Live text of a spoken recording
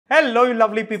Hello, you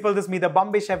lovely people. This is me, the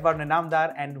Bombay Chef Varun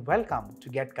Inamdar, and welcome to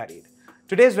Get Curried.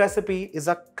 Today's recipe is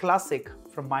a classic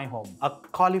from my home, a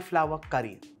cauliflower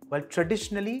curry. Well,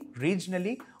 traditionally,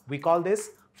 regionally, we call this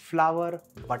flour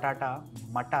batata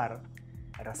matar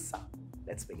rasa.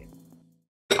 Let's begin.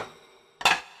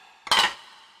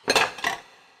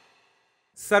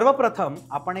 सर्वप्रथम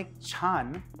आपण एक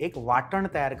छान एक वाटण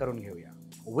तयार करून घेऊया,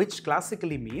 which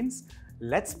classically means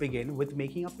let's begin with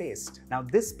making a paste. Now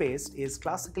this paste is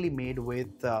classically made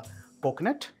with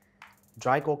coconut,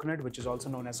 dry coconut, which is also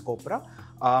known as copra.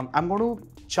 I'm going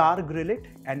to char grill it,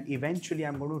 and eventually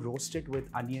I'm going to roast it with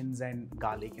onions and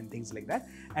garlic and things like that,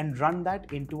 and run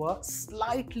that into a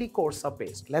slightly coarser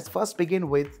paste. Let's first begin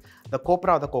with the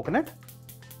copra or the coconut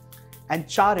and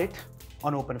char it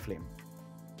on open flame.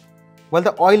 Well,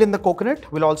 the oil in the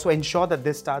coconut will also ensure that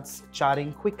this starts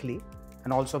charring quickly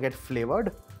and also get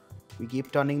flavored. We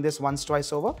keep turning this once,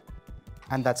 twice over,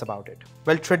 and that's about it.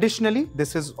 Well, traditionally,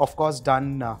 this is of course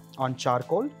done on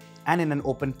charcoal and in an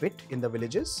open pit in the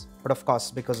villages. But of course,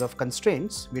 because of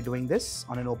constraints, we're doing this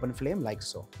on an open flame like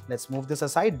so. Let's move this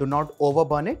aside. Do not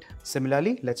overburn it.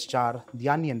 Similarly, let's char the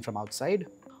onion from outside.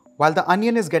 While the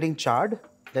onion is getting charred,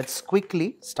 let's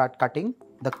quickly start cutting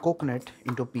the coconut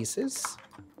into pieces.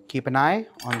 Keep an eye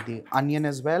on the onion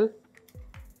as well.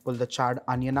 Pull the charred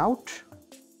onion out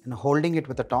and holding it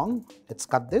with a tong, let's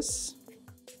cut this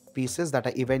pieces that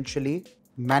are eventually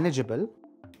manageable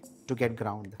to get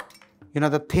ground. You know,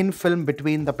 the thin film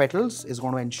between the petals is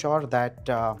going to ensure that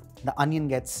the onion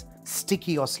gets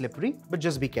sticky or slippery, but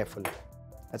just be careful.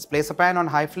 Let's place a pan on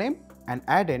high flame and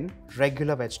add in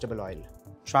regular vegetable oil.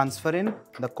 Transfer in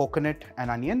the coconut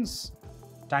and onions.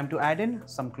 Time to add in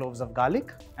some cloves of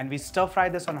garlic, and we stir fry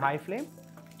this on high flame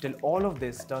till all of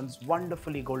this turns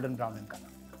wonderfully golden brown in color.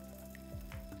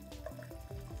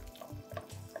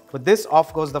 With this,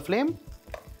 off goes the flame,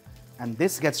 and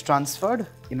this gets transferred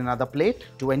in another plate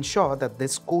to ensure that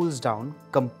this cools down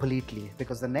completely,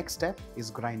 because the next step is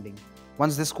grinding.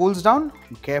 Once this cools down,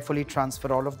 you carefully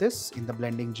transfer all of this in the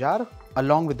blending jar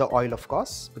along with the oil, of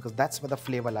course, because that's where the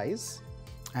flavor lies,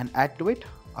 and add to it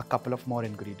a couple of more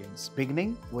ingredients,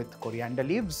 beginning with coriander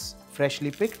leaves,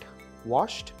 freshly picked,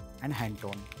 washed and hand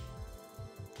torn.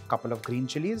 Couple of green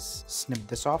chilies, snip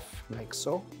this off like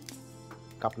so.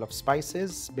 Couple of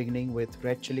spices, beginning with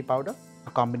red chili powder, a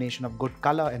combination of good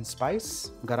color and spice,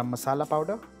 garam masala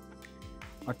powder,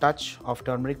 a touch of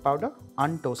turmeric powder,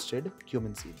 untoasted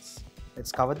cumin seeds.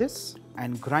 Let's cover this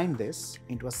and grind this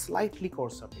into a slightly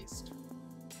coarser paste.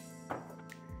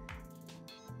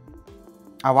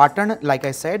 Our watan, like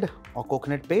I said, or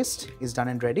coconut paste is done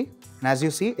and ready. And as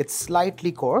you see, it's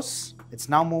slightly coarse. Let's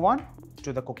now move on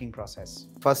to the cooking process.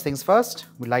 First things first,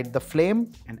 we light the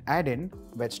flame and add in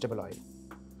vegetable oil.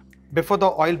 Before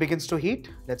the oil begins to heat,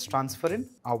 let's transfer in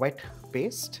our wet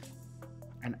paste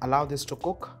and allow this to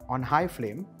cook on high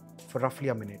flame for roughly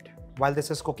a minute. While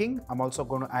this is cooking, I'm also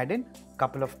going to add in a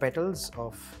couple of petals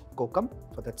of kokum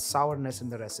for that sourness in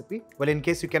the recipe. Well, in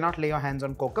case you cannot lay your hands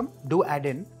on kokum, do add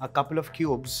in a couple of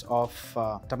cubes of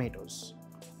tomatoes.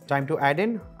 Time to add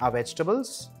in our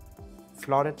vegetables,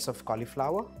 florets of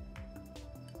cauliflower.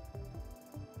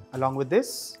 Along with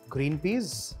this, green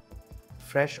peas,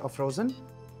 fresh or frozen.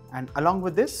 And along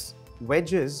with this,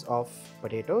 wedges of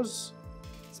potatoes.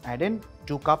 Let's add in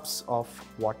 2 cups of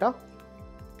water,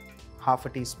 half a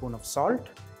teaspoon of salt,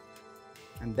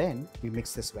 and then we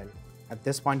mix this well. At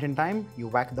this point in time, you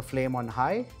whack the flame on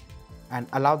high and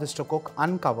allow this to cook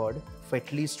uncovered for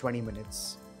at least 20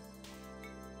 minutes.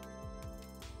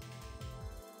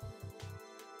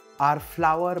 Our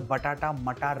flour batata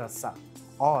matar rasa,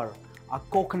 or a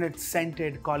coconut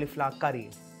scented cauliflower curry,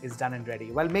 is done and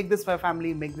ready. Well, make this for your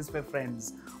family, make this for your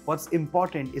friends. What's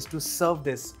important is to serve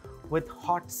this with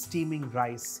hot steaming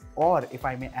rice, or if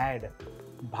I may add,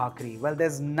 bhakri. Well,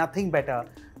 there's nothing better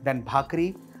than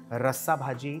bhakri, rasa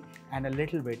bhaji and a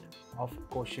little bit of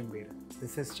koshimbir.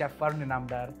 This is Chef Varun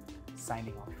Inamdar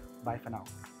signing off. Bye for now.